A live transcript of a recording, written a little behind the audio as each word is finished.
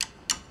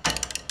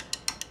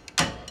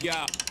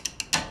Yeah.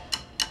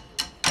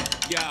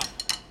 Yeah.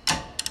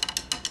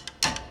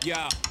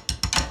 Yeah.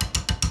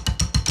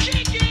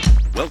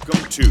 Welcome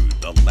to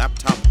the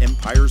Laptop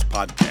Empires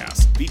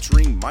podcast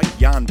featuring Mike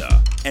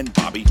Yanda and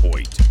Bobby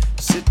Hoyt.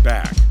 Sit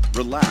back,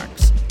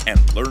 relax, and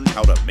learn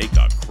how to make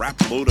a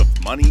crap load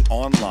of money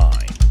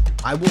online.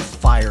 I will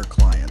fire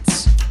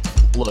clients.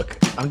 Look,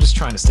 I'm just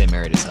trying to stay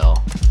married as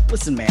hell.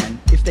 Listen, man,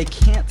 if they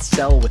can't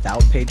sell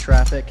without paid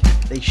traffic,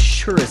 they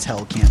sure as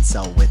hell can't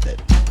sell with it.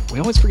 We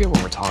always forget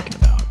what we're talking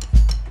about.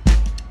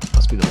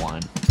 Must be the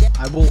wine.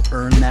 I will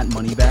earn that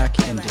money back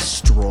and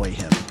destroy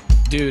him.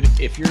 Dude,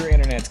 if your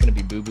internet's going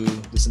to be boo-boo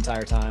this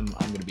entire time,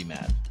 I'm going to be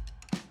mad.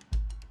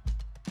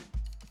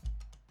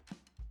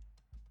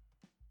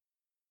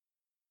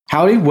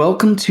 Howdy,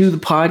 welcome to the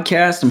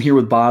podcast. I'm here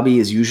with Bobby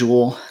as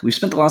usual. We've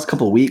spent the last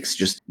couple of weeks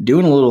just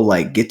doing a little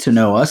get to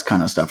know us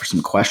kind of stuff for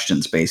some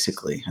questions,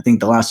 basically. I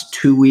think the last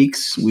 2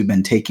 weeks we've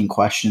been taking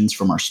questions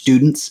from our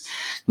students.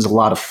 It was a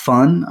lot of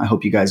fun. I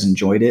hope you guys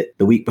enjoyed it.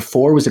 The week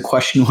before was a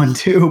question one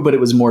too, but it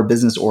was more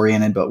business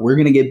oriented. But we're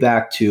going to get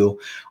back to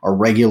our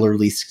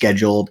regularly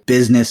scheduled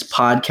business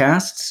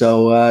podcast.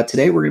 So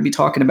today we're going to be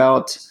talking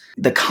about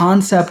the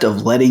concept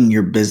of letting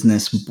your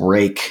business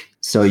break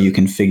so you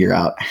can figure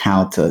out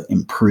how to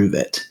improve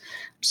it.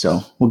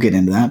 So we'll get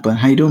into that. But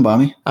how you doing,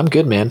 Bobby? I'm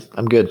good, man.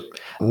 I'm good.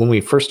 When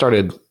we first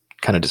started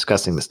kind of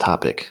discussing this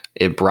topic,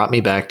 it brought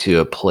me back to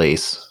a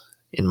place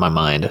in my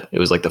mind. It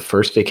was like the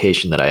first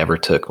vacation that I ever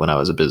took when I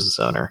was a business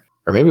owner.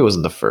 Or maybe it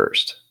wasn't the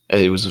first.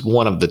 It was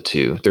one of the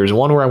two. There's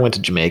one where I went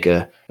to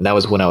Jamaica, and that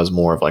was when I was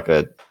more of like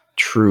a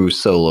true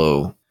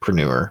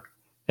solopreneur,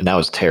 and that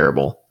was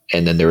terrible.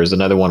 And then there was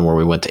another one where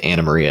we went to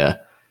Anna Maria,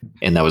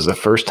 and that was the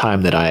first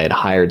time that I had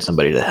hired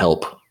somebody to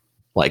help,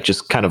 like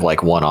just kind of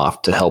like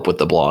one-off to help with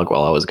the blog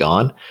while I was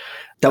gone.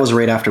 That was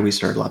right after we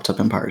started Laptop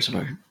Empires, if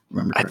I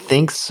remember correctly. I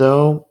think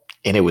so.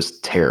 And it was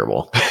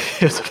terrible.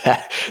 It was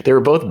bad. They were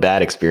both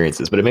bad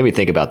experiences, but it made me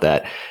think about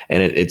that.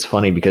 And it's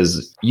funny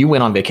because you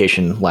went on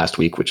vacation last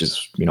week, which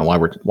is, why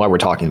we're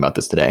talking about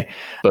this today.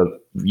 But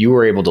you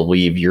were able to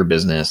leave your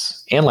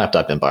business and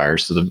Laptop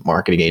Empires, so the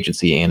marketing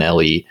agency and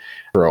LE,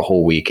 for a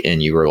whole week.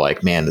 And you were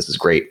like, man, this is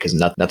great because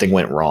nothing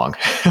went wrong.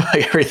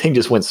 Like everything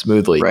just went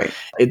smoothly. Right.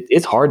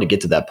 It's hard to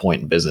get to that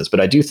point in business.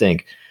 But I do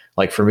think,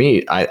 like for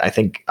me, I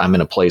think I'm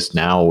in a place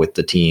now with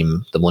the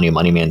team, the Millennium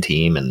Money Man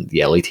team and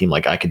the LE team,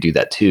 like I could do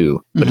that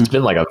too. But It's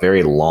been like a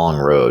very long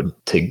road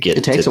to get to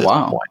It takes a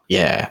while. Point.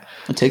 Yeah.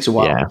 It takes a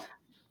while. Yeah.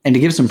 And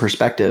to give some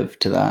perspective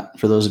to that,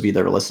 for those of you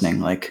that are listening,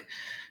 like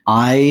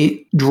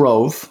I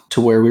drove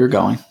to where we were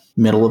going,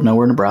 middle of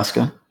nowhere,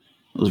 Nebraska.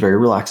 It was very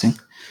relaxing.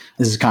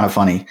 This is kind of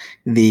funny.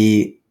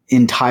 The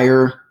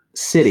entire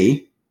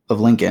city of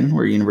Lincoln,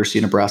 where University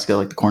of Nebraska,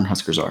 like the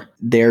Cornhuskers are,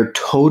 their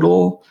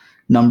total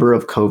number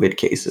of COVID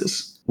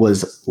cases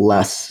was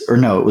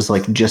it was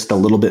like just a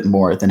little bit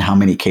more than how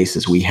many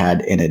cases we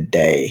had in a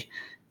day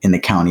in the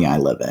county I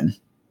live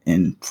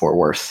in Fort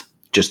Worth.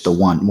 Just the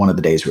one of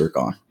the days we were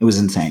gone. It was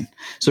insane.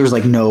 So there's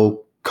like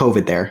no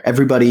COVID there.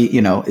 Everybody,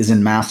 is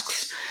in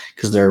masks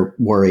because they're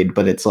worried,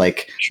 but it's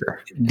like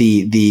sure.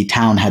 The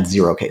town had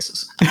 0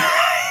 cases.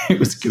 It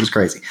was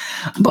crazy.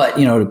 But,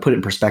 to put it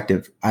in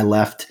perspective, I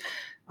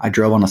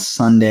drove on a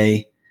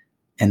Sunday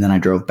and then I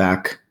drove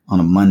back on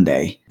a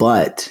Monday.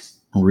 But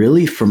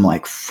really from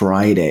like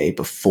Friday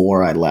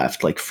before I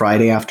left, like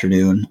Friday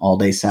afternoon, all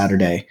day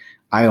Saturday,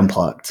 I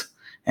unplugged.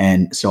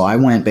 And so I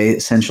went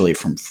essentially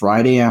from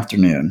Friday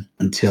afternoon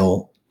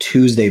until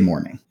Tuesday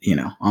morning,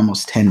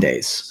 almost 10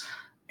 days.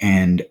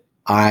 And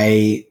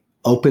I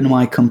opened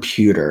my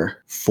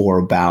computer for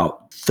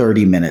about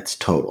 30 minutes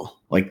total.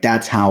 Like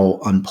that's how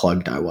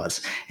unplugged I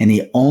was. And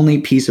the only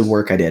piece of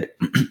work I did,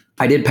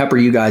 I did pepper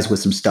you guys with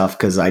some stuff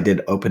because I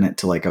did open it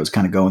to I was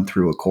kind of going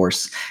through a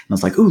course and I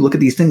was like, ooh, look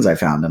at these things I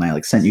found. And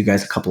I sent you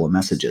guys a couple of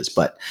messages,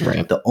 but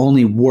right. The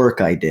only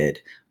work I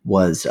did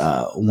was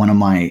one of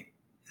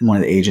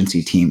the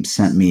agency teams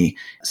sent me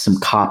some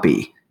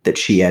copy that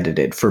she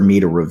edited for me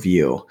to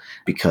review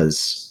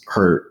because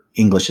her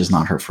English is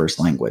not her first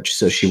language.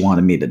 So she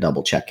wanted me to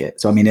double check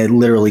it. So, it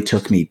literally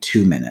took me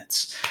 2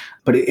 minutes.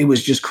 But it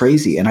was just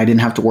crazy. And I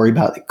didn't have to worry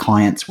about it.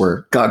 Clients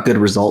got good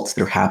results.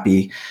 They're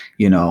happy.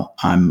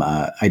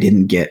 I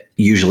didn't get,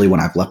 usually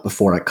when I've left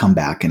before, I come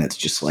back and it's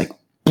just like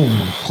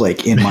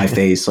in my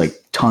face, like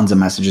tons of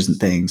messages and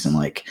things. And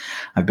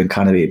I've been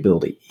kind of able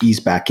to ease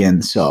back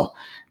in. So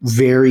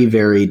very,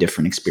 very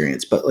different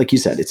experience. But like you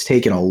said, it's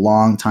taken a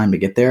long time to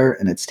get there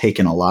and it's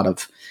taken a lot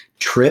of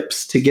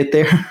trips to get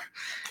there.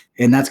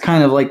 And that's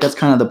kind of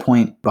the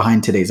point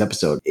behind today's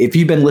episode. If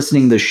you've been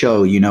listening to the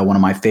show, one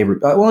of my favorite,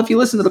 if you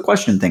listen to the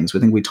question things, I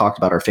think we talked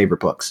about our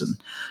favorite books. And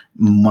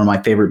one of my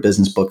favorite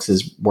business books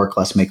is Work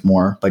Less, Make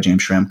More by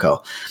James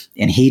Schramko.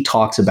 And he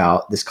talks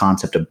about this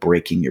concept of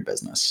breaking your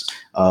business,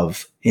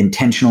 of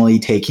intentionally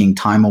taking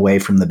time away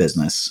from the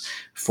business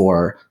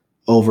for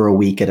over a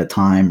week at a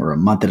time or a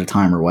month at a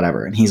time or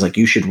whatever. And he's like,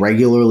 you should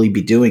regularly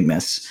be doing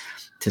this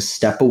to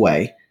step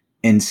away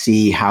and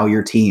see how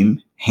your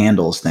team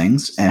handles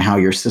things and how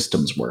your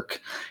systems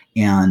work.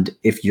 And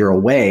if you're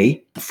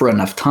away for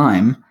enough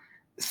time,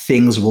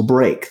 things will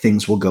break,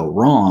 things will go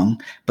wrong,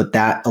 but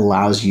that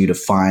allows you to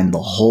find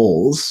the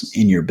holes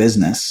in your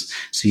business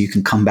so you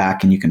can come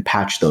back and you can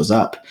patch those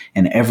up.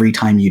 And every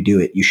time you do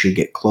it, you should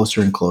get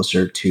closer and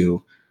closer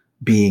to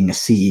being a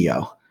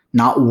CEO,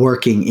 not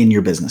working in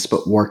your business,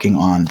 but working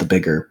on the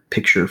bigger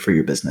picture for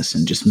your business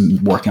and just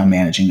working on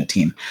managing the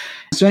team.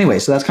 So anyway,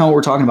 so that's kind of what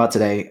we're talking about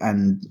today.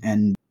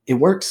 And it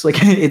works. Like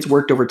it's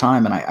worked over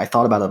time. And I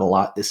thought about it a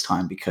lot this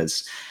time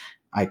because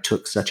I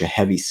took such a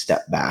heavy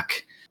step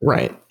back.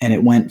 Right. And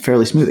it went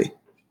fairly smoothly.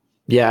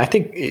 Yeah, I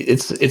think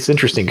it's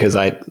interesting because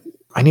I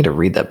need to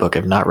read that book.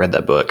 I've not read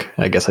that book.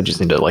 I guess I just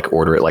need to like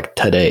order it like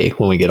today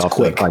when we get off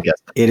the podcast.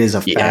 It is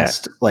a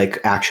fast, like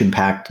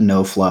action-packed,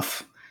 no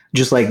fluff.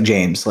 Just like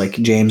James. Like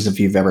James, if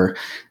you've ever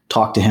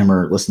talked to him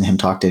or listened to him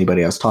talk to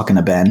anybody, I was talking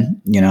to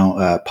Ben,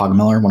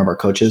 Pogmiller, one of our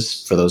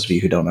coaches, for those of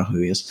you who don't know who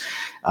he is.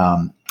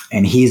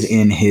 And he's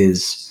in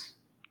his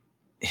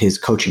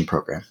coaching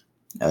program,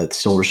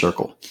 Silver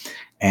Circle.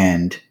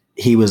 And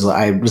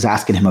I was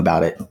asking him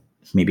about it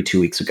maybe 2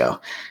 weeks ago.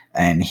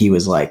 And he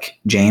was like,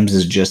 James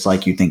is just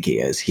like you think he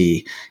is.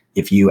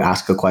 If you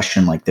ask a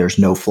question, like there's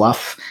no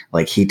fluff,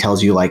 like he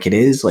tells you like it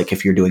is. Like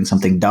if you're doing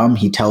something dumb,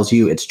 he tells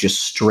you it's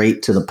just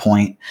straight to the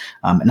point.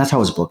 And that's how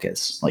his book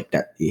is like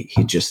that.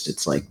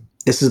 It's like,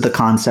 this is the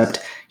concept.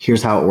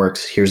 Here's how it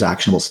works. Here's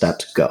actionable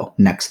steps. Go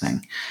next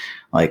thing.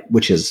 Like,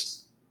 which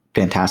is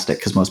fantastic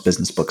because most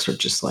business books are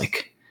just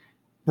like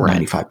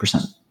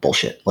 95%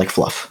 bullshit, like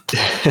fluff.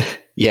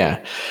 Yeah.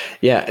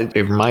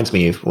 It reminds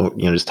me of,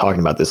 just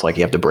talking about this, like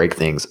you have to break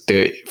things.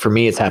 For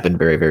me, it's happened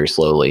very, very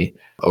slowly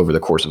over the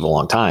course of a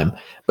long time.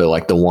 But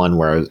like the one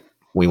where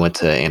we went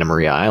to Anna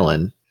Maria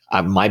Island,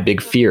 my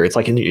big fear, it's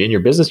like in your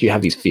business, you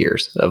have these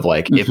fears of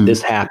like, if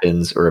this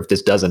happens or if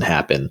this doesn't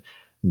happen,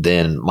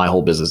 then my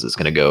whole business is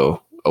going to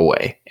go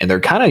away. And they're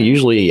kind of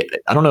usually,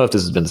 I don't know if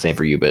this has been the same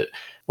for you, but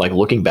like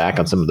looking back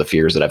on some of the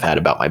fears that I've had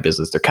about my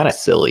business, they're kind of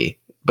silly,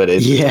 but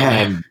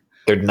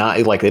they're not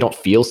like, they don't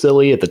feel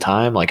silly at the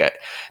time. Like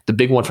the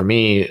big one for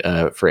me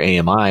for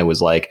AMI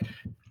was like,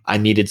 I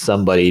needed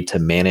somebody to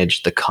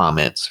manage the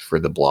comments for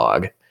the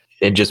blog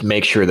and just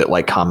make sure that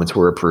like comments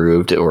were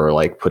approved or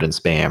like put in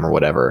spam or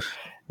whatever.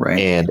 Right.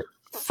 And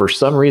for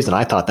some reason,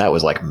 I thought that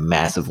was like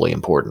massively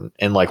important.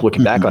 And like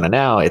looking back on it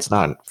now, it's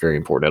not very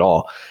important at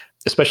all,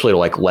 especially to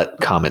like let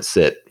comments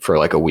sit for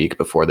like a week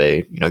before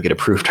they, get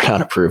approved or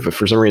not approved. But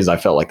for some reason, I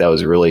felt like that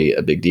was really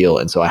a big deal.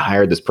 And so I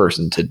hired this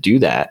person to do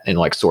that and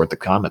like sort the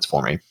comments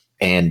for me.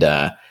 And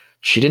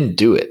she didn't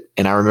do it.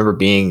 And I remember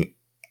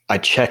I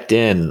checked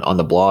in on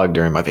the blog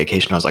during my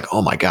vacation. I was like,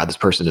 oh my God, this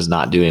person is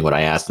not doing what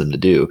I asked them to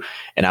do.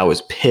 And I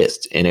was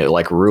pissed and it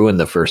like ruined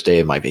the first day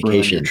of my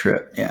vacation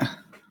trip. Yeah.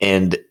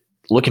 And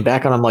looking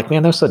back on it, I'm like,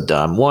 man, that was so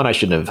dumb. One, I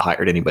shouldn't have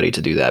hired anybody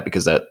to do that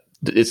because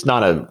it's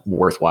not a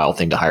worthwhile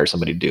thing to hire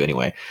somebody to do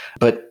anyway.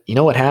 But you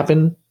know what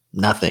happened?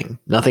 Nothing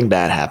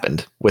bad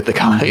happened with the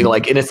company.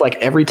 Like, and it's like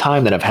every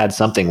time that I've had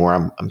something where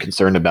I'm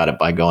concerned about it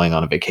by going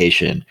on a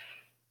vacation,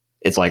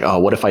 it's like, oh,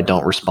 what if I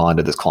don't respond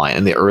to this client?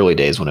 In the early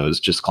days when it was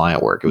just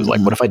client work, it was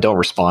like, what if I don't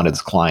respond to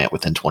this client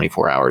within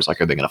 24 hours? Like,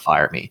 are they going to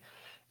fire me?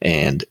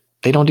 And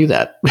they don't do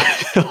that.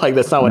 Like,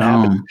 that's not what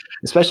happened,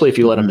 especially if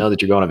you let them know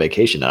that you're going on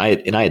vacation.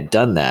 And I had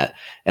done that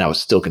and I was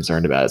still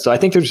concerned about it. So I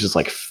think there's just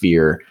like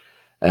fear.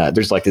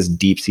 There's like this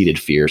deep seated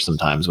fear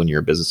sometimes when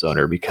you're a business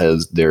owner,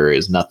 because there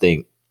is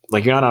nothing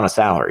like, you're not on a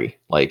salary.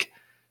 Like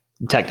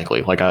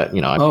technically, like I pay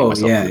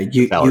myself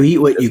you eat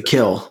what you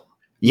kill.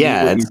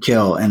 Yeah, you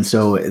kill. And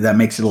so that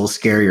makes it a little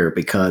scarier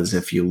because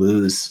if you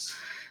lose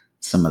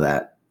some of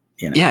that,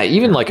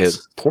 even like a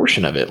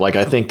portion of it. Like,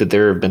 I think that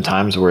there have been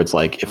times where it's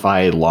like, if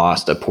I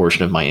lost a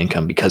portion of my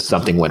income because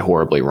something went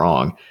horribly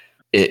wrong,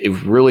 it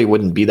really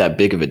wouldn't be that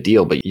big of a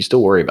deal, but you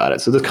still worry about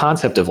it. So the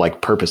concept of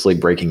like purposely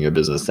breaking your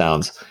business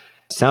sounds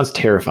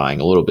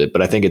terrifying a little bit.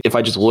 But I think if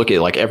I just look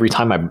at like every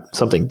time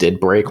something did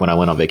break when I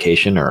went on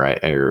vacation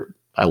or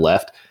I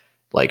left,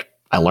 like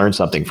I learned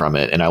something from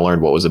it and I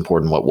learned what was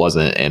important, what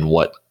wasn't, and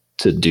what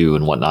to do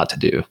and what not to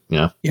do.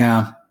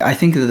 Yeah. I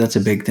think that's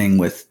a big thing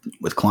with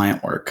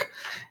client work.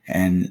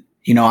 And,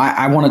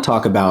 I want to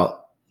talk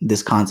about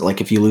this concept,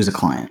 like if you lose a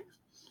client,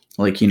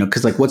 like,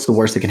 cause like, what's the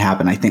worst that can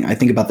happen? I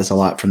think about this a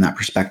lot from that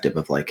perspective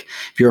of like,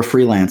 if you're a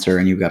freelancer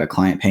and you've got a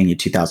client paying you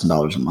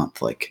 $2,000 a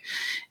month, like,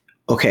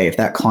 okay, if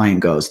that client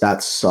goes,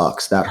 that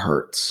sucks, that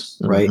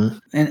hurts. Right.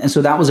 And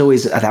so that was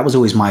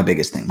always my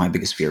biggest thing. My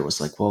biggest fear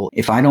was like, well,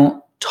 if I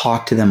don't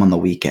talk to them on the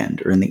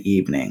weekend or in the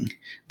evening,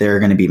 they're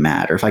going to be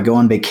mad. Or if I go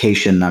on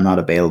vacation and I'm not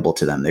available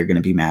to them, they're going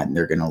to be mad and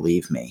they're going to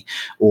leave me.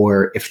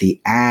 Or if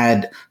the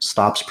ad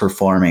stops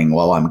performing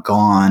while I'm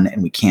gone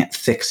and we can't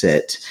fix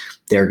it,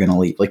 they're going to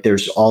leave. Like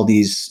there's all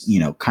these,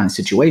 kind of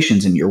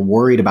situations and you're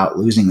worried about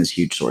losing this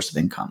huge source of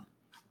income.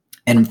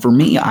 And for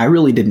me, I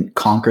really didn't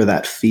conquer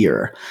that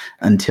fear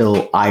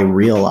until I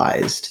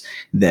realized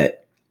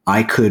that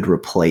I could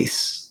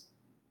replace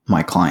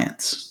my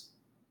clients,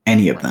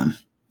 any of them.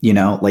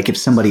 Like if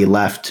somebody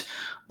left,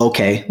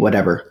 okay,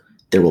 whatever,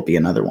 there will be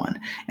another one.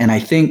 And I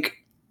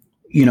think,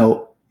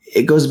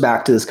 it goes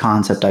back to this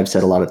concept I've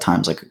said a lot of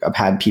times. Like I've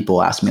had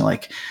people ask me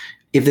like,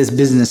 if this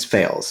business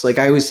fails, like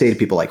I always say to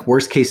people, like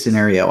worst case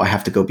scenario, I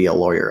have to go be a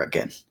lawyer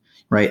again,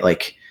 right?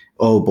 Like,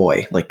 oh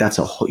boy, like that's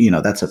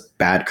that's a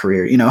bad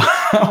career.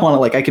 I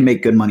want to I can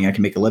make good money. I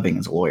can make a living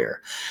as a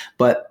lawyer.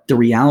 But the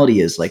reality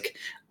is like,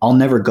 I'll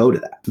never go to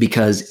that,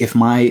 because if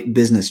my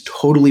business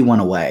totally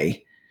went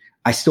away,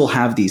 I still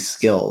have these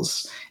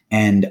skills,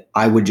 and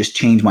I would just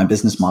change my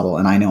business model.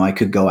 And I know I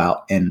could go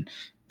out and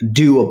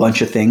do a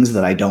bunch of things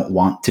that I don't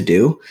want to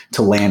do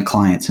to land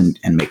clients and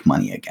make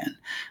money again.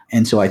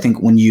 And so I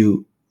think when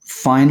you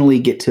finally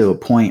get to a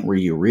point where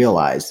you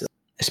realize,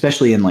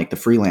 especially in like the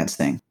freelance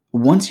thing,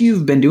 once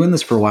you've been doing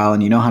this for a while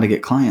and you know how to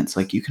get clients,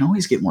 like you can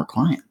always get more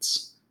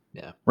clients.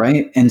 Yeah.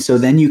 Right. And so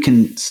then you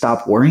can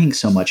stop worrying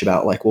so much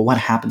about like, well, what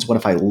happens? What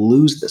if I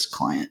lose this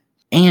client?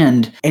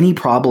 And any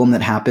problem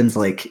that happens,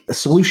 like a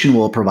solution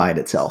will provide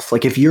itself.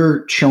 Like if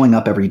you're showing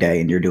up every day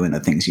and you're doing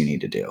the things you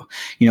need to do,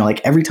 like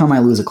every time I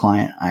lose a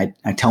client,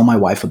 I tell my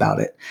wife about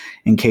it.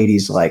 And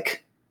Katie's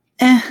like,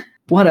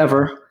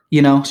 whatever,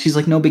 she's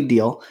like, no big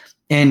deal.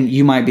 And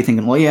you might be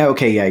thinking, well, yeah,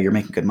 okay, yeah, you're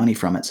making good money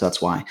from it, so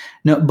that's why.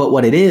 No, but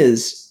what it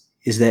is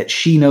that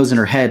she knows in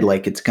her head,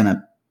 like it's going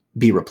to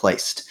be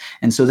replaced.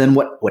 And so then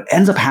what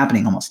ends up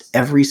happening almost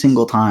every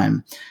single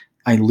time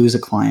I lose a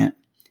client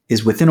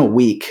is within a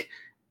week,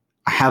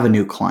 I have a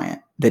new client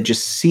that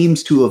just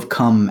seems to have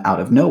come out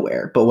of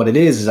nowhere. But what it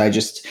is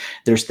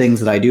there's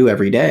things that I do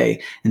every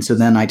day. And so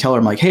then I tell her,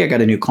 I'm like, hey, I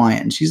got a new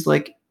client. And she's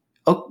like,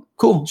 oh,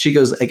 cool. She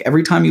goes, like,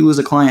 every time you lose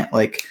a client,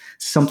 like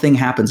something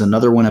happens,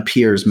 another one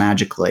appears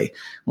magically,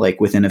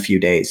 like within a few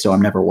days. So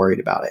I'm never worried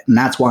about it. And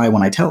that's why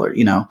when I tell her,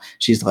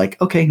 she's like,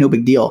 okay, no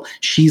big deal.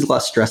 She's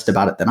less stressed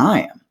about it than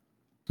I am.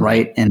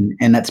 Right. And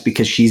that's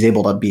because she's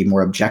able to be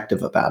more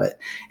objective about it.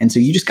 And so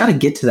you just got to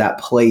get to that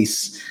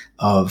place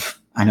of,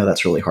 I know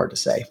that's really hard to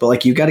say, but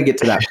like you got to get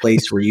to that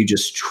place where you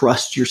just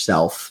trust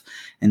yourself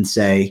and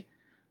say,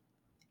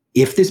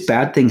 if this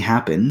bad thing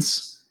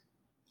happens,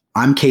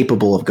 I'm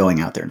capable of going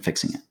out there and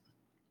fixing it.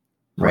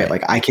 Right.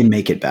 Like I can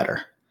make it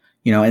better.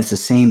 It's the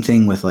same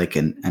thing with like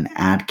an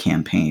ad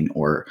campaign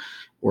or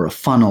a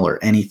funnel or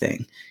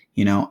anything.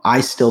 I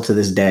still to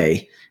this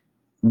day,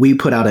 we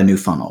put out a new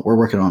funnel. We're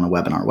working on a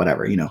webinar,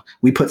 whatever,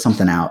 we put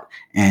something out,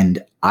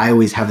 and I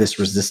always have this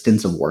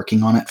resistance of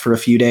working on it for a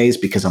few days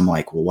because I'm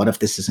like, well, what if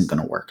this isn't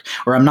going to work?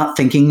 Or I'm not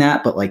thinking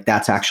that, but like,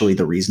 that's actually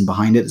the reason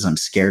behind it is I'm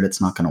scared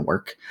it's not going to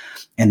work.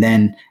 And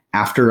then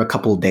after a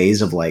couple of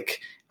days of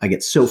like, I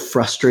get so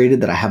frustrated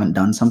that I haven't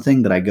done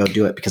something that I go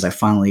do it because I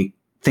finally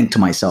think to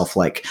myself,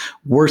 like,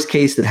 worst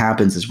case that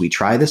happens is we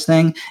try this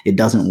thing, it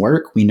doesn't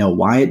work, we know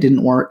why it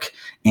didn't work,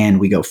 and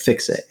we go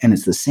fix it. And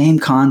it's the same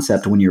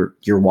concept when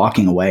you're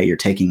walking away, you're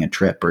taking a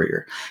trip, or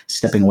you're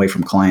stepping away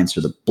from clients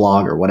or the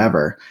blog or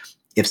whatever.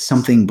 If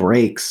something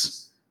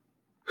breaks,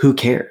 who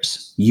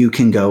cares? You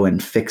can go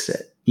and fix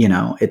it.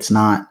 It's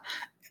not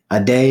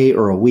a day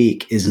or a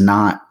week is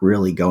not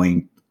really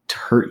going to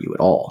hurt you at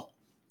all.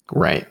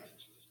 Right.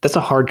 That's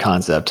a hard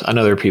concept. I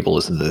know there are people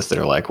listening to this that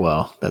are like,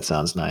 well, that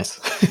sounds nice.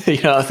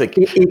 I think,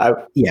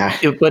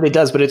 but it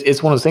does. But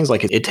it's one of those things,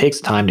 like it takes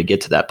time to get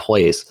to that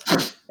place,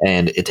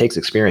 and it takes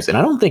experience. And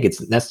I don't think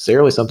it's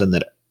necessarily something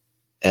that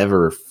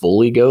ever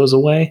fully goes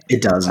away.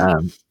 It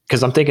doesn't.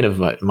 Because I'm thinking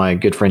of my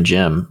good friend,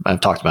 Jim. I've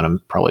talked about him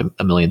probably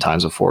a million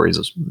times before. He's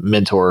a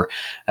mentor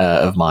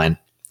of mine,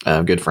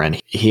 a good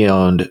friend. He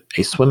owned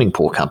a swimming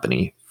pool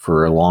company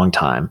for a long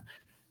time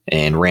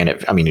and ran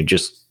it. I mean, he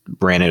just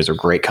ran it as a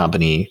great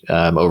company,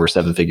 over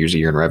 7 figures a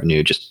year in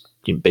revenue, just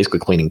basically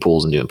cleaning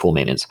pools and doing pool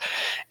maintenance.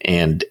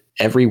 And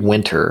every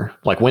winter,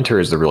 like winter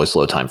is the really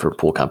slow time for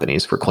pool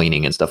companies for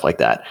cleaning and stuff like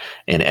that.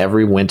 And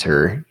every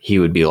winter he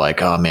would be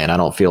like, oh man, I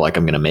don't feel like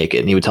I'm going to make it.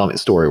 And he would tell me a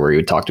story where he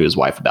would talk to his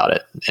wife about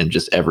it. And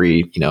just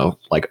every,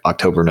 like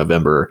October,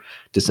 November,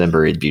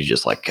 December, he'd be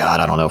just like, God,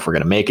 I don't know if we're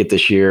going to make it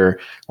this year.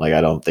 Like,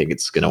 I don't think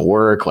it's going to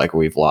work. Like,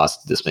 we've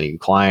lost this many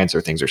clients,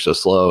 or things are so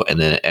slow. And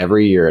then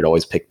every year it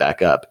always picked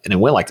back up. And it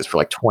went like this for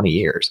like 20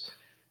 years.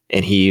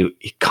 And he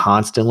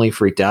constantly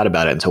freaked out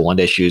about it until one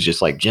day she was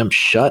just like, Jim,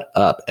 shut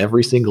up.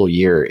 Every single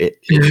year, it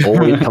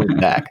always comes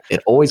back.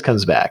 It always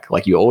comes back.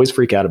 Like, you always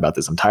freak out about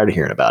this. I'm tired of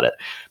hearing about it.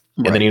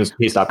 Right. And then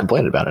he stopped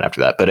complaining about it after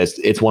that. But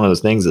it's one of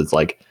those things that's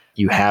like,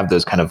 you have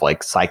those kind of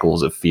like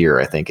cycles of fear,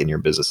 I think, in your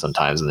business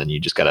sometimes. And then you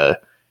just got to,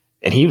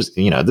 and he was,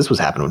 this was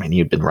happening when he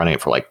had been running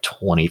it for like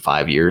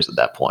 25 years at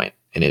that point.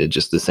 And it had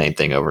just the same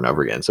thing over and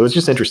over again. So it's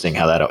just interesting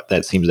how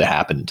that seems to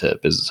happen to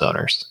business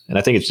owners. And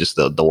I think it's just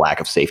the lack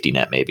of safety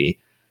net, maybe.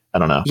 I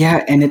don't know.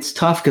 Yeah. And it's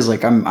tough because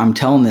like I'm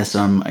telling this,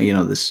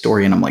 this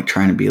story, and I'm like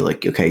trying to be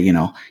like, okay,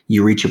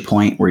 you reach a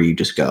point where you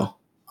just go,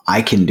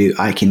 I can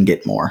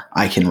get more.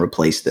 I can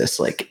replace this.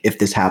 Like, if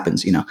this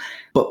happens,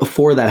 but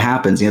before that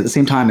happens, at the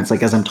same time, it's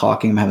like, as I'm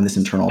talking, I'm having this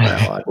internal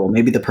dialogue. Well,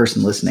 maybe the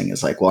person listening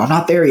is like, well, I'm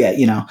not there yet.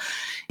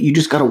 You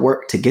just got to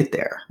work to get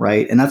there.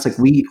 Right. And that's like,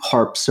 we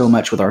harp so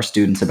much with our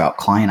students about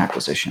client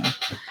acquisition,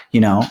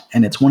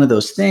 and it's one of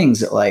those things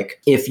that,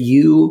 like, if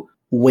you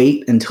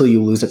wait until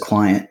you lose a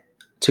client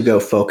to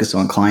go focus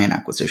on client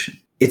acquisition,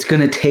 it's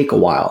going to take a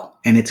while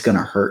and it's going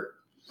to hurt.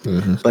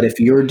 But if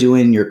you're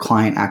doing your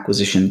client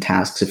acquisition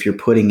tasks, if you're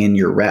putting in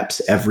your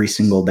reps every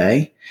single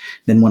day,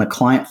 then when a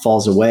client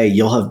falls away,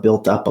 you'll have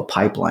built up a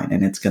pipeline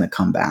and it's going to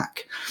come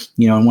back.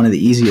 And one of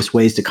the easiest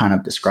ways to kind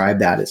of describe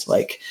that is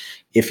like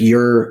if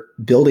you're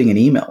building an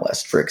email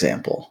list, for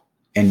example,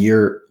 and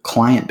you're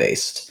client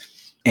based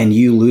and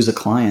you lose a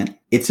client,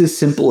 it's as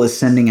simple as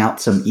sending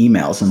out some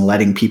emails and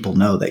letting people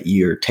know that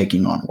you're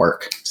taking on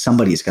work.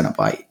 Somebody's going to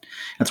bite.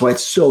 That's why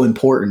it's so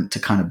important to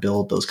kind of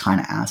build those kind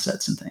of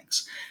assets and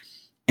things.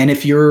 And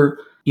if you're,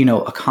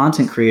 a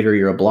content creator,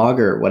 you're a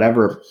blogger,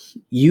 whatever,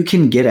 you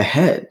can get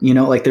ahead.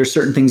 Like there's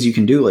certain things you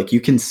can do. Like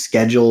you can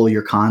schedule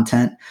your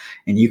content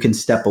and you can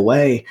step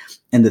away.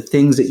 And the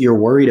things that you're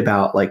worried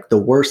about, like the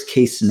worst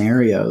case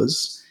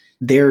scenarios,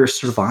 they're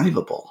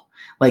survivable.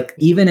 Like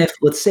even if,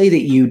 let's say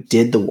that you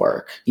did the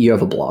work, you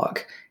have a blog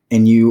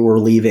and you're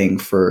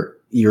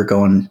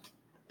going,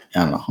 I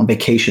don't know, on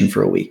vacation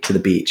for a week to the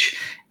beach,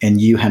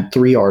 and you had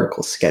 3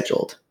 articles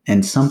scheduled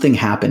and something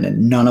happened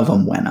and none of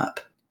them went up.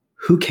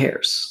 Who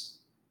cares,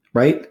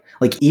 right?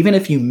 Like even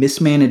if you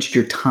mismanaged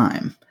your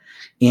time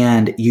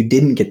and you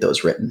didn't get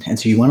those written, and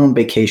so you went on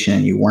vacation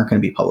and you weren't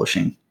going to be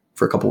publishing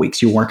for a couple of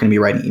weeks, you weren't going to be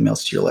writing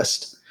emails to your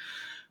list.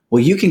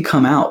 Well, you can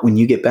come out when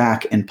you get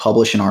back and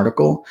publish an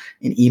article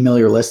and email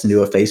your list and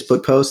do a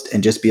Facebook post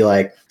and just be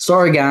like,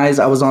 sorry guys,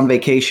 I was on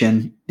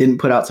vacation, didn't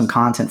put out some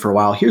content for a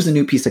while. Here's a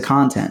new piece of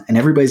content. And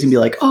everybody's gonna be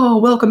like, oh,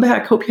 welcome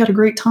back. Hope you had a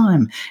great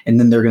time. And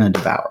then they're going to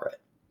devour it.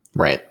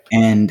 Right.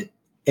 And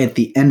at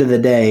the end of the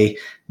day,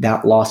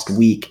 that lost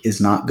week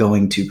is not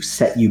going to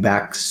set you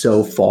back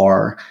so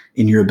far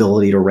in your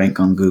ability to rank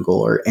on Google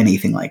or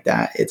anything like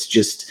that. It's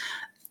just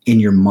in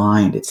your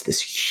mind, it's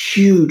this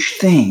huge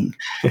thing.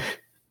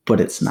 But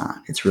it's not.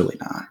 It's really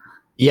not.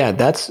 Yeah,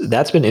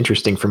 that's been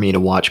interesting for me to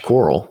watch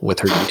Coral with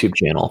her YouTube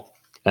channel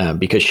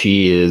because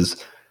she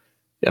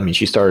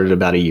started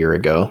about a year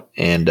ago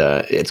and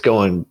it's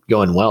going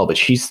well, but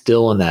she's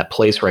still in that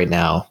place right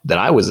now that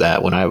I was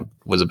at when I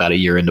was about a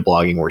year into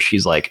blogging, where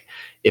she's like,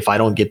 if I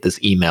don't get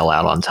this email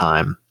out on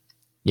time,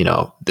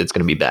 it's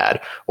going to be bad.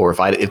 Or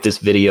if this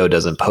video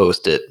doesn't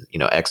post at,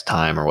 X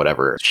time or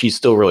whatever, she's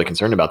still really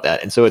concerned about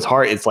that. And so it's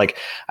hard. It's like,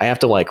 I have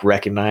to like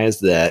recognize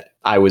that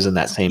I was in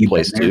that same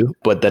place too.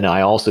 But then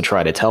I also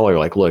try to tell her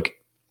like, look,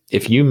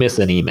 if you miss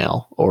an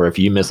email or if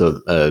you miss a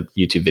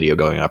YouTube video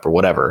going up or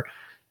whatever,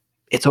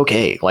 it's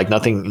okay. Like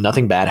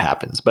nothing bad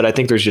happens. But I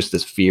think there's just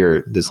this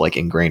fear, this like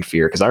ingrained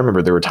fear. Cause I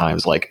remember there were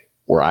times like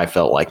where I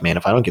felt like, man,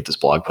 if I don't get this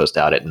blog post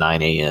out at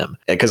 9 a.m.,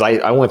 because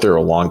I went through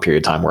a long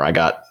period of time where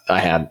I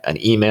had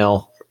an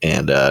email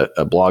and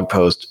a blog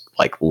post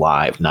like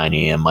live 9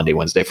 a.m. Monday,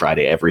 Wednesday,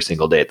 Friday, every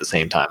single day at the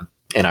same time.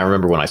 And I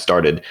remember when I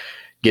started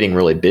getting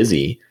really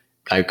busy,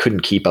 I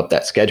couldn't keep up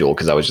that schedule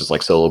because I was just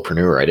like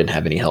solopreneur. I didn't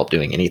have any help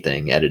doing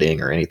anything,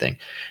 editing or anything.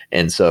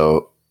 And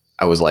so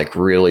I was like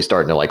really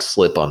starting to like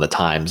slip on the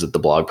times that the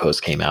blog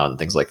post came out and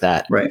things like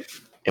that. Right.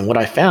 And what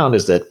I found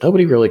is that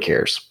nobody really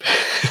cares.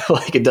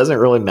 Like it doesn't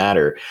really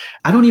matter.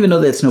 I don't even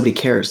know that it's nobody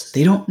cares.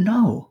 They don't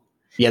know.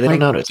 Yeah, they don't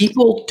notice.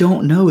 People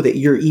don't know that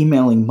you're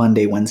emailing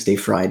Monday, Wednesday,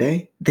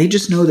 Friday. They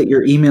just know that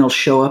your emails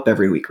show up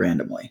every week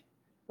randomly.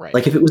 Right.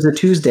 Like if it was a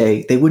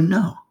Tuesday, they wouldn't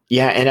know.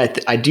 Yeah,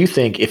 and I do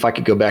think if I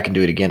could go back and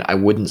do it again, I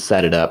wouldn't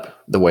set it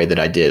up the way that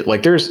I did.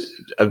 Like there's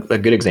a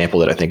good example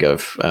that I think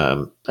of,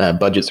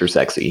 Budgets Are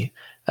Sexy,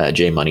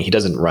 Jay Money. He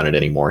doesn't run it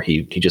anymore.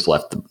 He just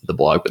left the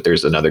blog, but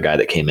there's another guy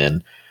that came in.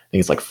 I think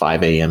it's like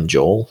 5 a.m.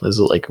 Joel is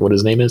like what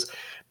his name is.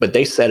 But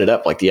they set it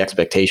up like the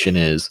expectation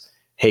is,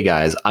 hey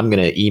guys, I'm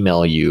going to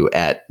email you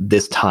at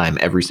this time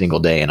every single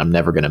day and I'm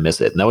never going to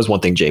miss it. And that was one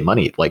thing Jay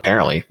Money, like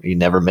apparently he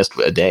never missed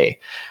a day.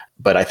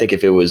 But I think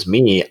if it was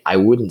me, I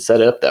wouldn't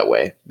set it up that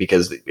way,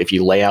 because if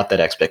you lay out that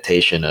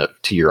expectation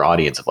to your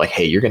audience of like,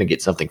 hey, you're going to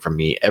get something from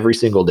me every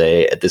single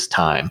day at this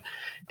time,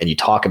 and you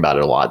talk about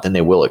it a lot, then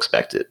they will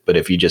expect it. But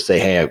if you just say,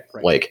 hey,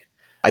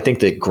 I think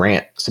that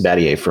Grant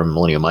Sabatier from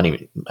Millennial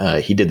Money,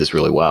 he did this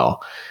really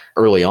well.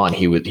 Early on,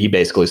 he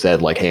basically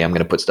said like, hey, I'm going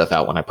to put stuff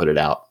out when I put it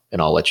out and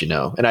I'll let you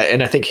know. And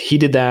I think he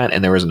did that.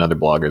 And there was another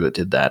blogger that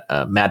did that,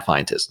 Mad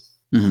Fientist.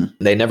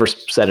 Mm-hmm. They never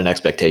set an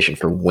expectation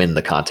for when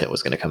the content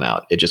was going to come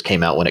out. It just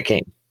came out when it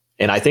came.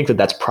 And I think that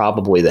that's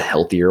probably the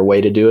healthier way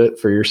to do it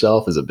for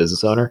yourself as a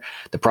business owner.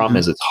 The problem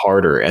is it's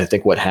harder. And I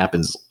think what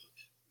happens,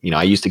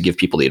 I used to give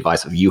people the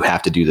advice of you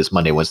have to do this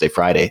Monday, Wednesday,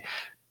 Friday,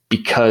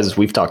 because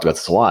we've talked about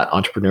this a lot.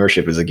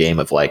 Entrepreneurship is a game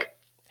of like,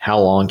 how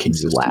long can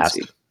you last?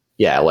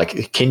 Yeah.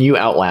 Like, can you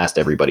outlast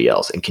everybody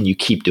else? And can you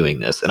keep doing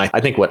this? And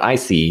I think what I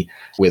see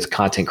with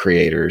content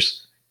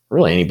creators,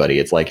 really anybody,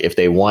 it's like if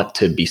they want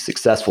to be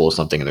successful with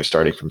something and they're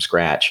starting from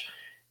scratch,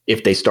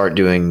 if they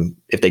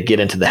get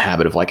into the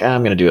habit of like,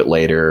 I'm going to do it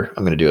later,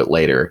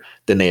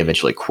 then they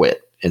eventually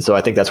quit. And so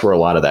I think that's where a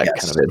lot of that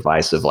kind of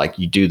advice of like,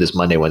 you do this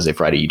Monday, Wednesday,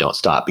 Friday, you don't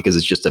stop, because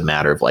it's just a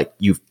matter of like,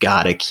 you've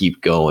got to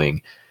keep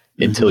going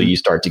until you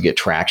start to get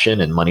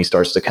traction and money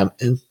starts to come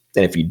in.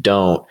 And if you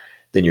don't,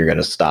 then you're going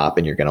to stop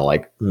and you're going to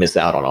like miss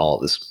out on all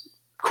of this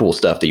cool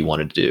stuff that you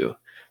wanted to do.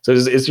 So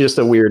it's just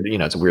a weird,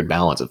 it's a weird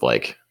balance of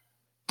like,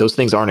 those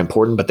things aren't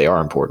important, but they are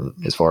important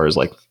as far as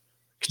like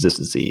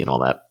consistency and all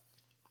that.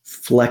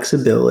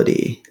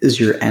 Flexibility is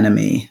your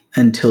enemy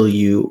until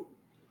you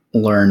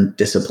learn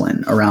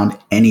discipline around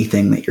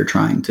anything that you're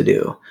trying to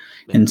do.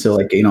 And so,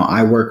 like,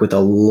 I work with a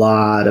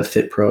lot of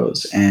fit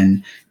pros,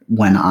 and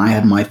when I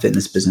had my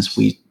fitness business,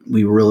 we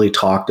really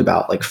talked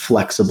about like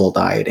flexible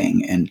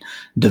dieting and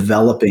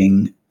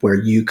developing where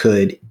you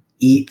could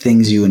eat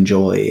things you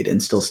enjoyed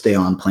and still stay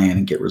on plan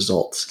and get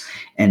results.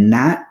 And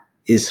that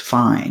is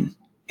fine.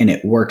 And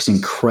it works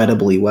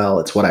incredibly well.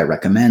 It's what I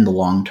recommend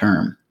long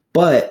term.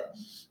 But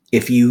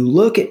if you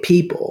look at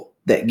people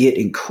that get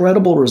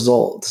incredible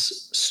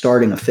results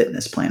starting a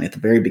fitness plan at the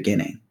very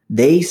beginning,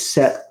 they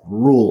set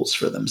rules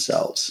for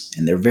themselves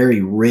and they're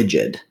very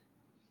rigid,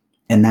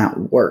 and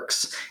that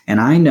works. And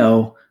I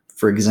know,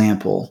 for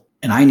example,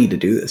 and I need to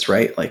do this,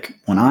 right? Like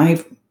when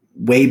I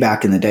way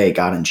back in the day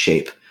got in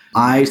shape,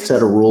 I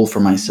set a rule for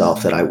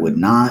myself that I would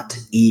not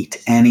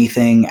eat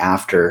anything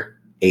after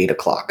 8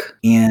 o'clock.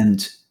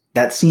 And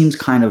that seems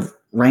kind of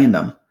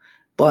random,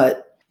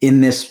 but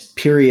in this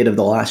period of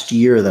the last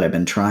year that I've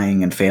been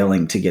trying and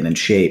failing to get in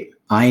shape,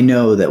 I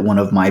know that one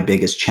of my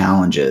biggest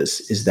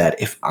challenges is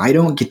that if I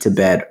don't get to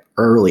bed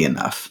early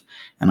enough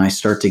and I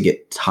start to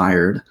get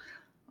tired,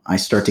 I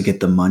start to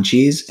get the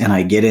munchies, and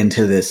I get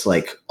into this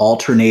like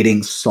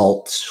alternating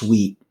salt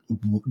sweet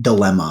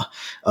dilemma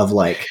of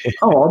like,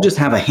 oh, I'll just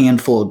have a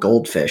handful of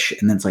goldfish.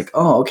 And then it's like,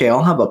 oh, okay,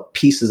 I'll have a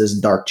piece of this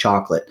dark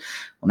chocolate.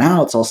 Well,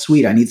 now it's all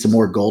sweet. I need some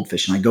more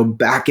goldfish. And I go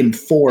back and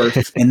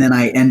forth. And then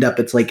I end up,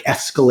 it's like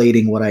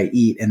escalating what I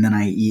eat. And then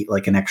I eat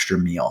like an extra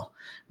meal.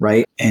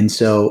 Right. And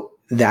so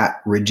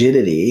that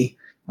rigidity,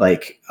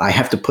 like I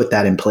have to put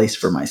that in place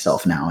for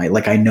myself now.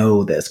 I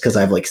know this because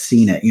I've like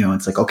seen it,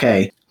 it's like,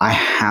 okay, I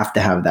have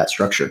to have that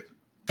structure.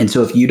 And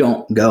so if you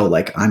don't go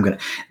like,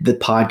 the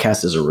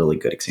podcast is a really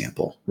good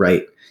example,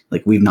 right?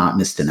 Like we've not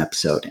missed an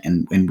episode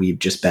and we've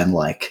just been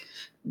like,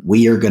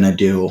 we are going to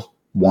do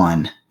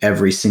one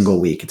every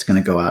single week. It's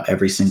going to go out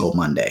every single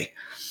Monday.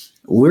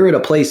 We're at a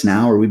place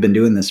now where we've been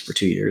doing this for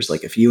 2 years.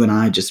 Like if you and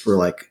I just were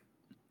like,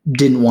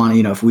 didn't want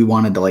to, if we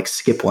wanted to like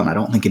skip one, I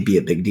don't think it'd be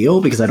a big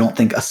deal because I don't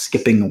think us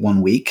skipping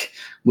 1 week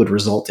would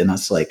result in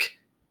us like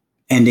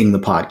ending the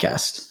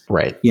podcast.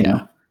 Right.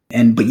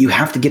 But you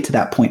have to get to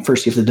that point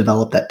first. You have to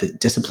develop that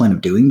discipline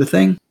of doing the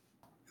thing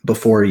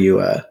before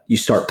you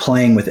start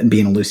playing with it and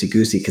being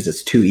loosey-goosey, because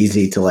it's too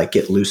easy to like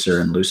get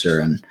looser and looser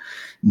and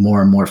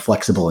more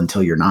flexible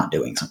until you're not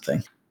doing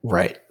something.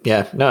 Right.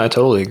 Yeah. No, I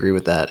totally agree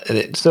with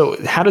that.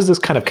 So how does this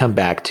kind of come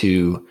back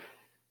to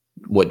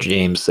what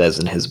James says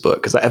in his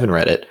book? Because I haven't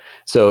read it.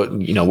 So,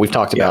 we've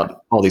talked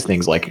about all these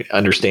things like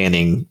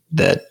understanding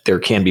that there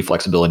can be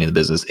flexibility in the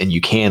business and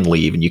you can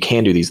leave and you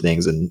can do these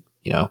things. And,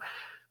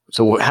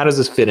 so how does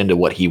this fit into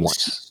what he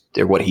wants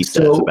or what he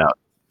says about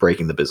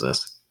breaking the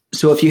business?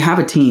 So if you have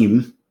a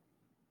team,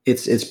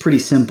 it's pretty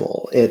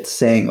simple. It's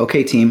saying,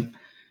 okay, team,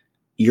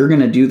 you're going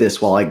to do this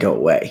while I go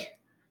away.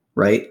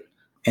 Right.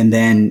 And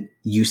then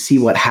you see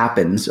what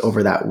happens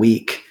over that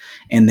week.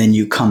 And then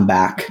you come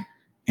back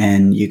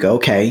and you go,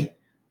 okay,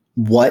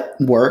 what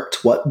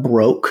worked? What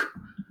broke?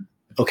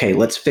 Okay,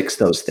 let's fix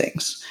those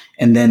things.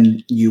 And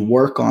then you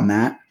work on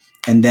that.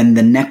 And then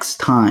the next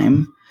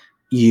time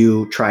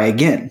you try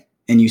again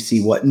and you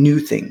see what new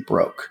thing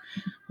broke,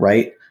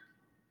 right?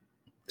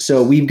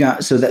 So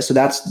that's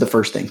the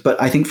first thing.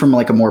 But I think from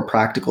like a more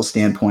practical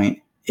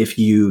standpoint, if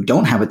you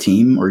don't have a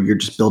team or you're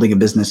just building a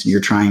business and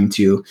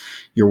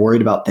you're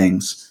worried about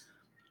things,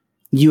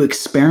 you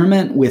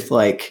experiment with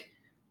like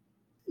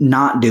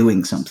not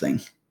doing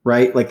something,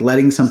 right? Like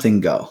letting something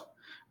go,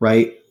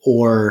 right?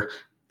 Or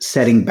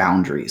setting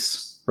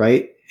boundaries,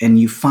 right? And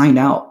you find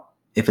out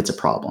if it's a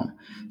problem.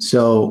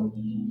 So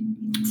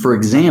for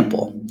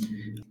example,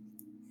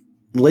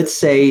 let's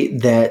say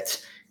that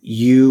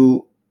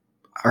you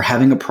are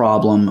having a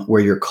problem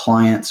where your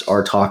clients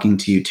are talking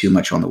to you too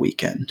much on the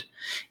weekend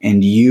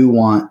and you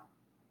want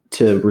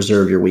to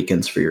reserve your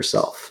weekends for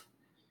yourself.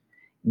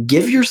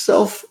 Give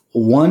yourself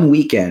 1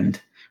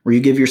 weekend where you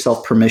give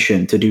yourself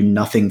permission to do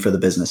nothing for the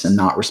business and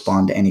not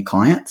respond to any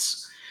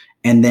clients,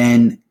 and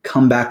then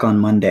come back on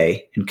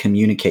Monday and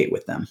communicate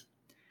with them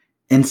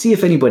and see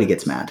if anybody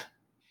gets mad.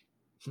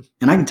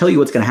 And I can tell you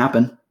what's going to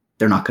happen.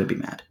 They're not going to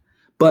be mad,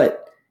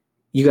 but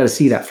you got to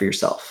see that for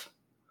yourself.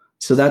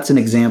 So that's an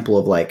example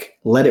of like,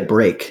 let it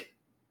break,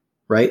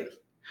 right?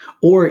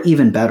 Or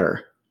even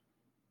better,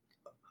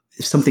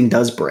 if something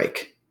does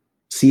break,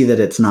 see that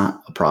it's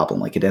not a problem.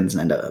 Like it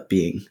end up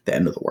being the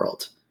end of the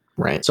world.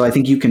 Right. So I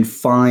think you can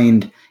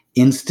find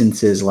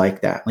instances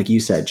like that. Like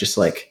you said, just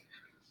like,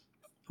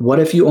 what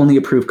if you only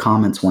approve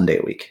comments 1 day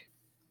a week,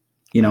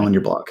 on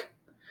your blog?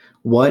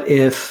 What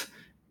if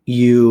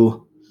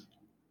you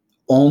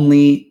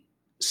only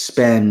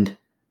spend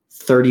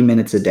 30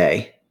 minutes a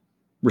day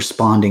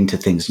responding to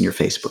things in your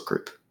Facebook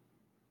group?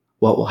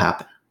 What will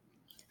happen?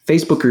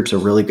 Facebook groups are a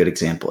really good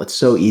example. It's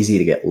so easy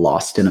to get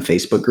lost in a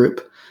Facebook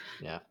group.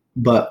 Yeah.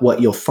 But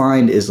what you'll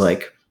find is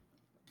like,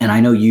 and I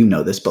know you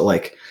know this, but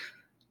like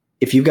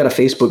if you've got a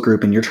Facebook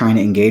group and you're trying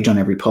to engage on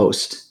every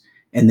post,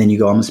 and then you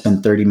go, I'm going to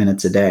spend 30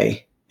 minutes a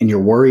day, and you're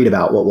worried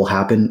about what will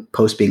happen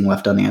post being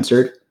left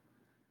unanswered,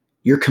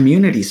 your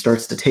community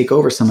starts to take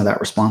over some of that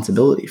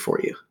responsibility for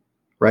you,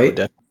 right?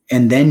 Oh,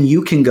 and then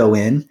you can go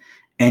in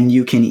and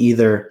you can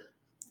either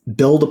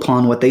build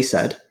upon what they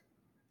said,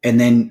 and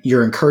then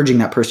you're encouraging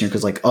that person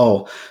because like,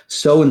 oh,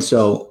 so and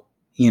so,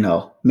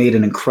 made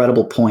an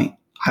incredible point.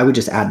 I would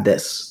just add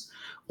this.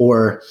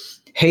 Or,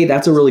 hey,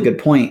 that's a really good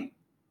point.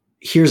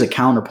 Here's a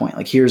counterpoint.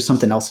 Like, here's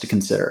something else to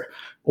consider.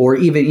 Or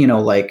even,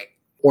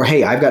 or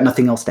hey, I've got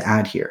nothing else to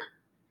add here.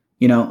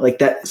 Like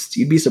that,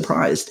 you'd be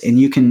surprised. And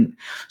you can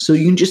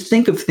just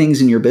think of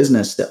things in your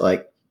business that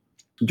like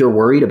you're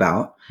worried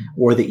about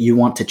or that you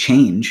want to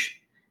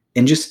change,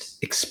 and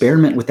just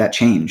experiment with that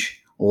change.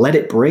 Let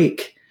it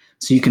break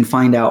so you can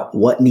find out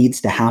what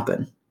needs to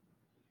happen.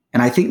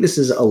 And I think this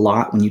is a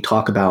lot when you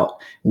talk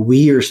about,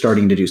 we are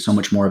starting to do so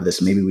much more of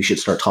this. Maybe we should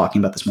start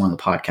talking about this more on the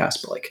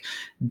podcast, but like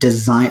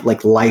design,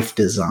 like life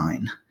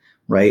design,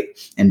 right?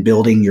 And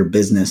building your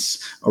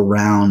business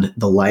around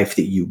the life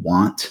that you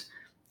want,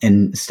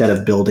 instead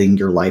of building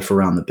your life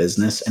around the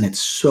business. And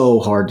it's so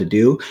hard to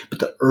do, but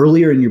the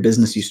earlier in your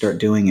business you start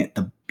doing it,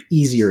 the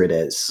easier it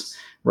is,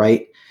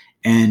 right?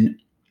 And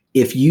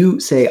if you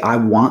say, I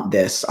want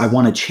this, I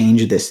want to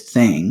change this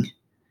thing,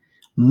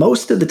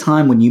 most of the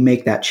time when you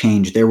make that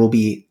change, there will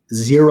be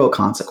zero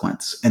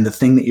consequence. And the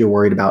thing that you're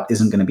worried about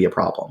isn't going to be a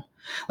problem.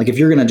 Like if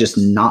you're going to just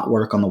not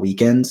work on the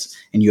weekends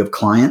and you have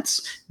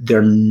clients,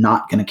 they're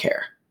not going to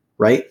care,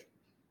 right?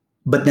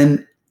 But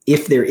then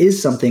if there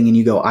is something and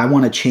you go, I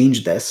want to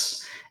change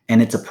this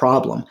and it's a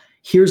problem.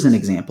 Here's an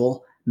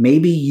example.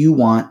 Maybe you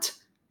want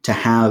to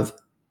have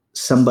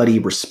somebody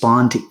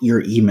respond to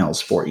your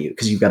emails for you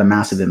because you've got a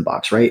massive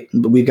inbox, right?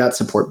 We've got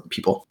support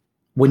people.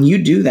 When you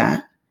do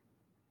that,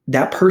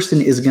 that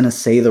person is going to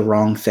say the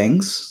wrong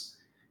things.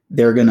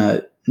 They're going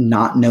to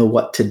not know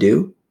what to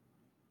do.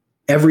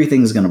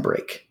 Everything's going to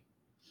break.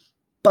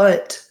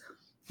 But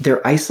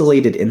they're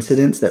isolated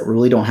incidents that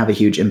really don't have a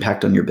huge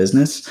impact on your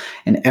business.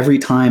 And every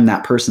time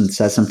that person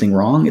says something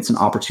wrong, it's an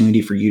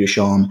opportunity for you to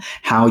show them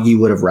how you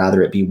would have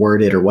rather it be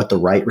worded or what the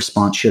right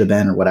response should have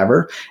been or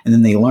whatever. And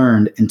then they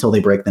learned until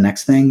they break the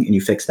next thing and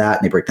you fix that,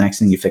 and they break the next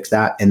thing, you fix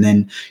that. And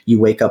then you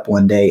wake up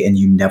one day and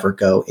you never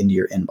go into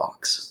your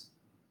inbox.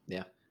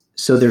 Yeah.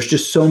 So there's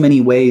just so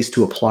many ways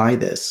to apply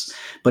this.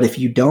 But if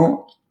you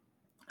don't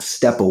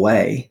step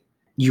away,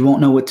 you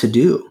won't know what to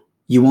do.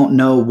 You won't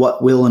know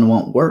what will and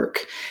won't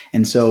work.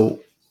 And so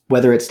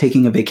whether it's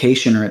taking a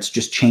vacation or it's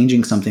just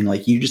changing something,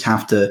 like you just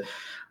have to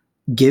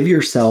give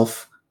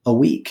yourself a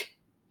week,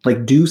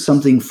 like do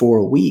something for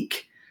a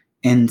week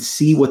and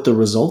see what the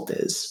result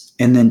is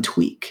and then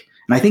tweak.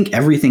 And I think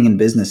everything in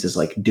business is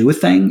like do a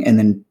thing and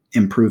then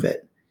improve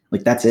it.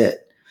 Like that's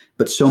it.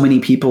 But so many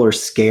people are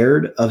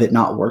scared of it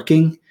not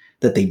working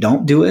that they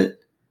don't do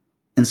it.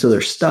 And so they're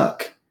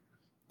stuck.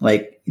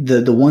 Like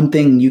the one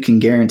thing you can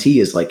guarantee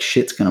is like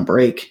shit's going to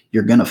break.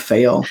 You're going to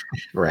fail.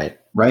 Right.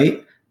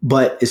 Right.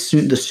 But the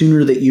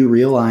sooner that you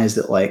realize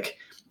that like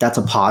that's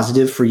a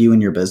positive for you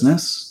and your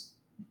business,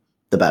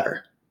 the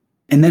better.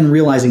 And then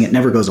realizing it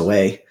never goes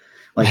away.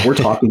 Like we're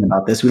talking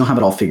about this. We don't have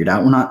it all figured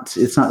out.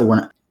 It's not that we're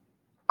not.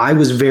 I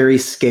was very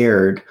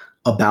scared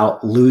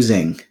about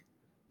losing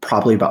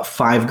probably about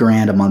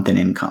 $5,000 a month in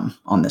income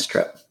on this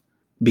trip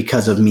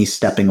because of me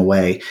stepping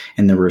away.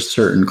 And there were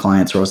certain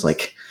clients where I was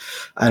like,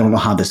 I don't know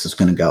how this is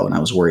going to go. And I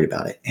was worried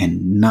about it.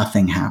 And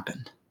nothing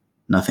happened.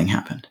 Nothing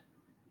happened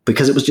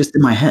because it was just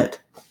in my head.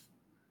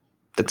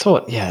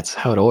 It's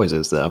how it always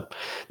is though.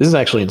 This has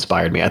actually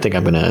inspired me. I think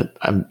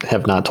I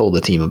have not told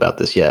the team about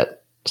this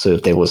yet. So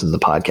if they listen to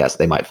the podcast,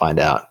 they might find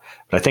out,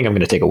 but I think I'm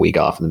going to take a week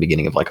off in the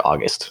beginning of like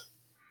August.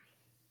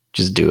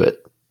 Just do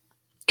it.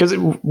 Because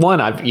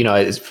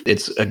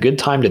it's a good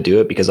time to do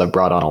it because I've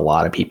brought on a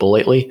lot of people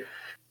lately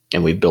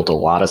and we've built a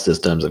lot of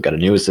systems. I've got a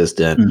new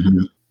assistant.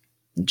 Mm-hmm.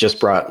 Just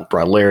brought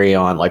Larry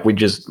on. Like we've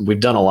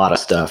done a lot of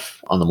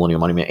stuff on the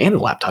Millennial Money Man and the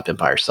Laptop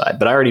Empire side,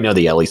 but I already know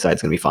the LE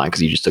side's going to be fine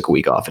because you just took a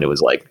week off and it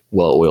was like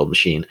well-oiled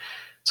machine.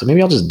 So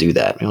maybe I'll just do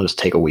that. Maybe I'll just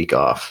take a week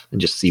off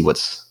and just see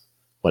what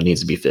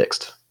needs to be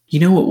fixed. You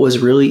know what was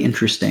really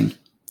interesting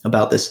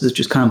about this? This is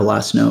just kind of a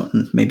last note,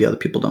 and maybe other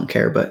people don't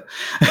care, but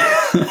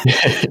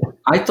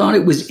I thought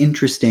it was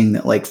interesting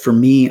that like for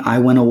me, I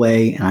went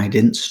away and I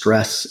didn't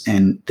stress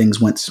and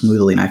things went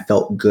smoothly and I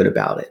felt good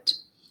about it.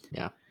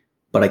 Yeah.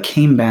 But I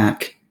came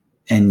back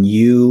and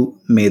you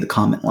made the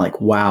comment like,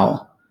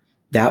 wow,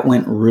 that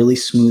went really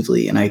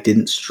smoothly and I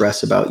didn't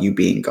stress about you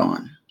being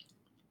gone.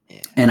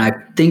 Yeah. And I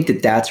think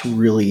that that's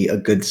really a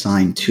good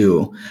sign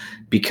too,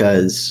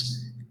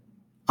 because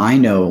I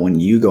know when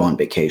you go on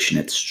vacation,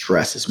 it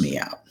stresses me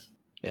out.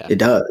 Yeah. It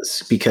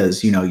does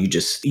because,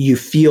 you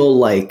feel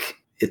like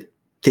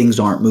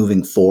things aren't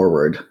moving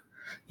forward,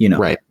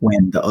 right,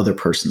 when the other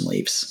person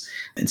leaves.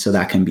 And so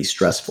that can be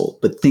stressful,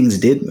 but things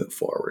did move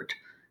forward.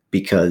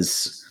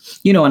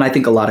 Because, and I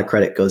think a lot of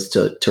credit goes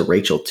to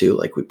Rachel too.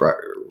 Like we brought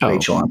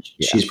Rachel on.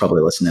 Yeah. She's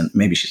probably listening.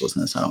 Maybe she's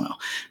listening to this. I don't know.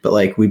 But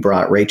like we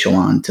brought Rachel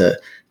on to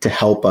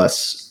help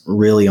us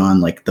really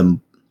on like the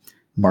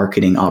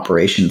marketing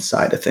operations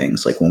side of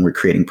things. Like when we're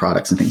creating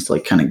products and things to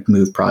like kind of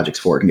move projects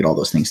forward and get all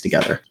those things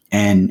together.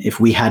 And if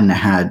we hadn't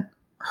had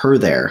her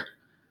there,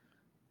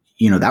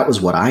 that was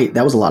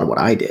a lot of what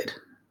I did.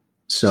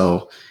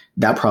 So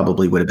that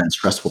probably would have been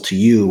stressful to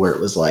you, where it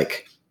was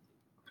like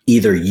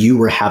either you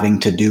were having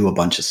to do a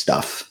bunch of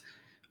stuff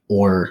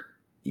or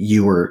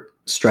you were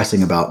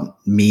stressing about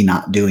me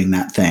not doing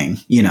that thing,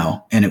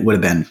 and it would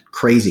have been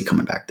crazy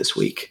coming back this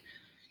week.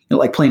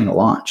 Like planning a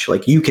launch,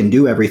 like you can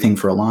do everything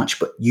for a launch,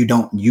 but you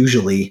don't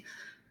usually,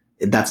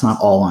 that's not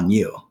all on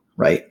you.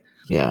 Right.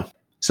 Yeah.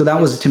 So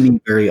that was to me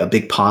a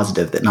big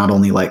positive, that not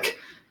only like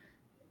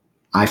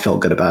I felt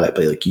good about it,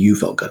 but like you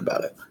felt good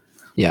about it.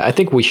 Yeah. I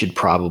think we should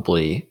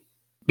probably,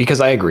 because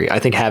I agree, I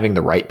think having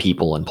the right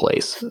people in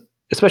place,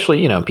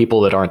 especially,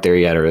 people that aren't there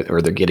yet,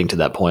 or they're getting to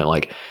that point,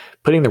 like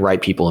putting the right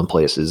people in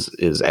place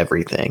is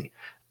everything.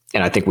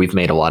 And I think we've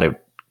made a lot of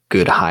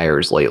good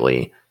hires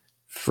lately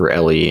for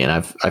Ellie, and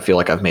I feel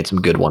like I've made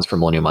some good ones for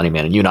Millennial Money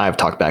Man, and you and I have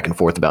talked back and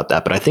forth about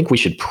that. But I think we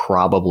should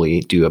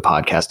probably do a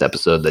podcast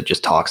episode that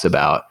just talks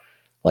about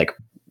like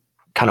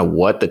kind of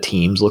what the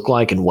teams look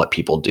like and what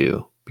people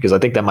do, because I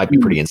think that might be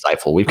pretty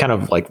insightful. We've kind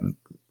of like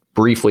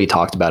briefly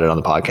talked about it on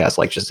the podcast,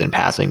 like just in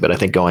passing, but I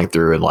think going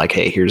through and like,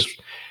 hey, here's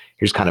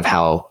kind of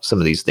how some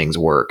of these things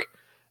work,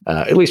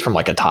 at least from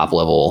like a top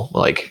level,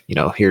 like,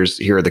 here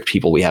are the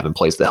people we have in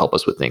place to help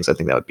us with things. I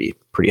think that would be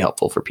pretty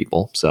helpful for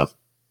people. So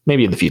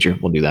maybe in the future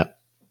we'll do that.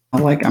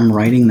 I'm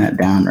writing that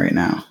down right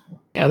now.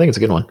 Yeah, I think it's a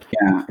good one.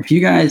 Yeah. If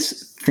you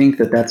guys think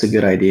that that's a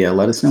good idea,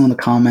 let us know in the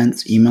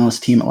comments. Email us,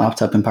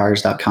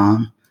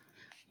 team@laptopempires.com.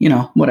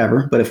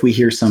 Whatever. But if we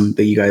hear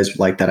that you guys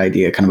like that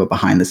idea, kind of a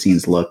behind the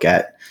scenes look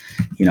at,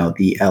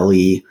 the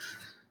LE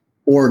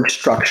org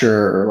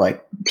structure or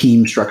like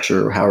team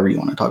structure, or however you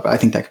want to talk about it, I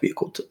think that could be a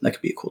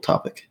cool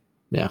topic.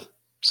 Yeah.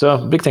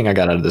 So big thing I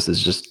got out of this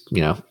is just,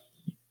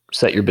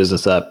 set your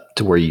business up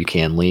to where you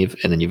can leave,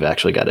 and then you've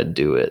actually got to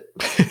do it.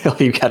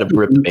 You've got to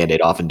rip the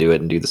Band-Aid off and do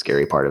it and do the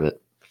scary part of it.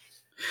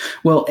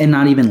 Well, and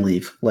not even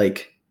leave.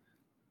 Like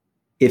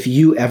if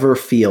you ever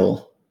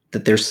feel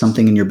that there's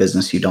something in your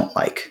business you don't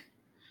like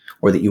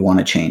or that you want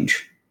to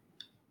change,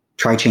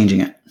 try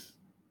changing it.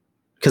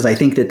 Because I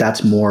think that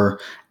that's more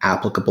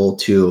applicable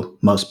to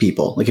most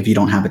people. Like if you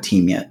don't have a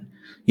team yet,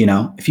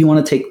 if you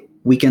want to take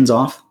weekends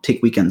off,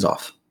 take weekends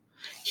off.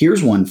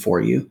 Here's one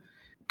for you.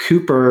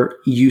 Cooper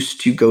used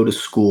to go to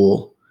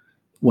school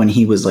when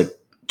he was like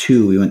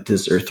 2, we went to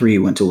 3,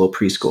 went to a little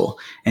preschool,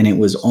 and it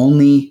was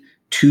only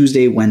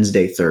Tuesday,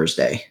 Wednesday,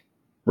 Thursday,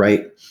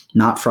 right?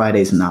 Not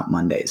Fridays and not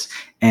Mondays.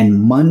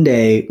 And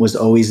Monday was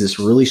always this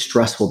really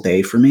stressful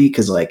day for me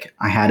because like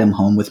I had him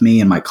home with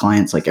me and my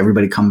clients, like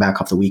everybody come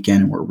back off the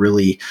weekend and were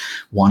really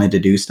wanted to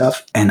do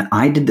stuff. And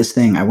I did this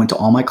thing. I went to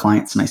all my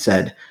clients and I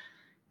said,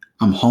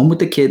 I'm home with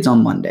the kids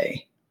on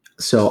Monday,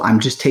 so I'm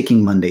just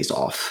taking Mondays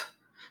off.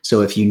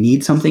 So if you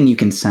need something, you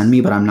can send me,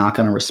 but I'm not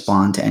going to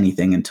respond to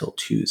anything until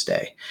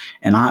Tuesday.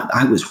 And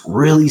I was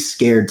really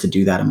scared to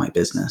do that in my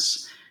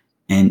business.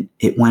 And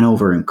it went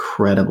over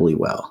incredibly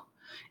well.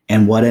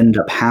 And what ended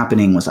up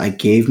happening was I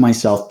gave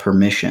myself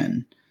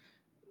permission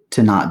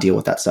to not deal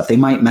with that stuff. They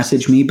might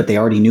message me, but they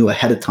already knew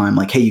ahead of time,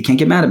 like, hey, you can't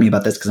get mad at me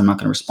about this because I'm not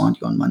going to respond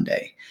to you on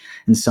Monday.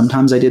 And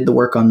sometimes I did the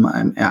work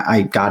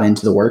I got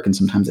into the work, and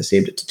sometimes I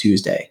saved it to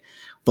Tuesday.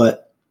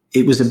 But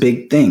it was a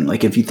big thing.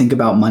 Like if you think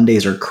about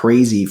Mondays are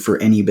crazy for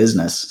any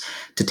business,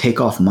 to take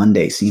off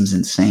Monday seems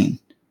insane.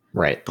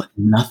 Right. But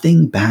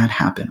nothing bad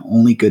happened.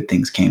 Only good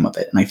things came of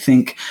it. And I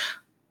think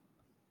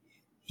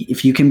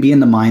if you can be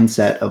in the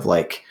mindset of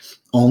like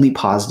only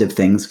positive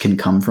things can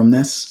come from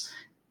this,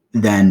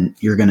 then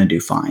you're going to do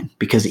fine.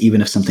 Because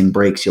even if something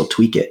breaks, you'll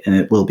tweak it and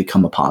it will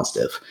become a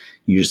positive.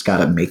 You just got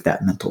to make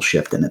that mental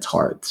shift, and it's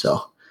hard.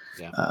 So,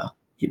 yeah.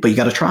 But you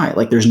got to try.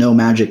 Like there's no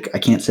magic. I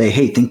can't say,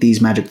 hey, think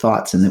these magic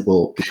thoughts and it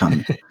will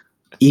become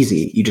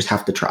easy. You just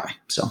have to try.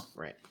 So,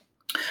 right.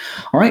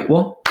 All right.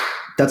 Well,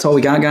 that's all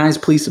we got, guys.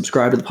 Please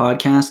subscribe to the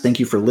podcast. Thank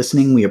you for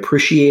listening. We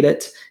appreciate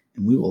it.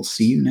 And we will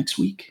see you next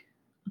week.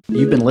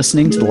 You've been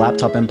listening to the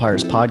Laptop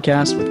Empires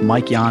podcast with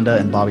Mike Yonda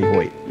and Bobby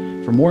Hoyt.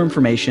 For more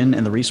information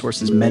and the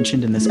resources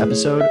mentioned in this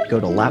episode,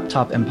 go to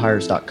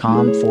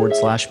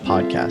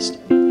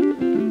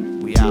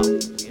laptopempires.com/podcast. We out.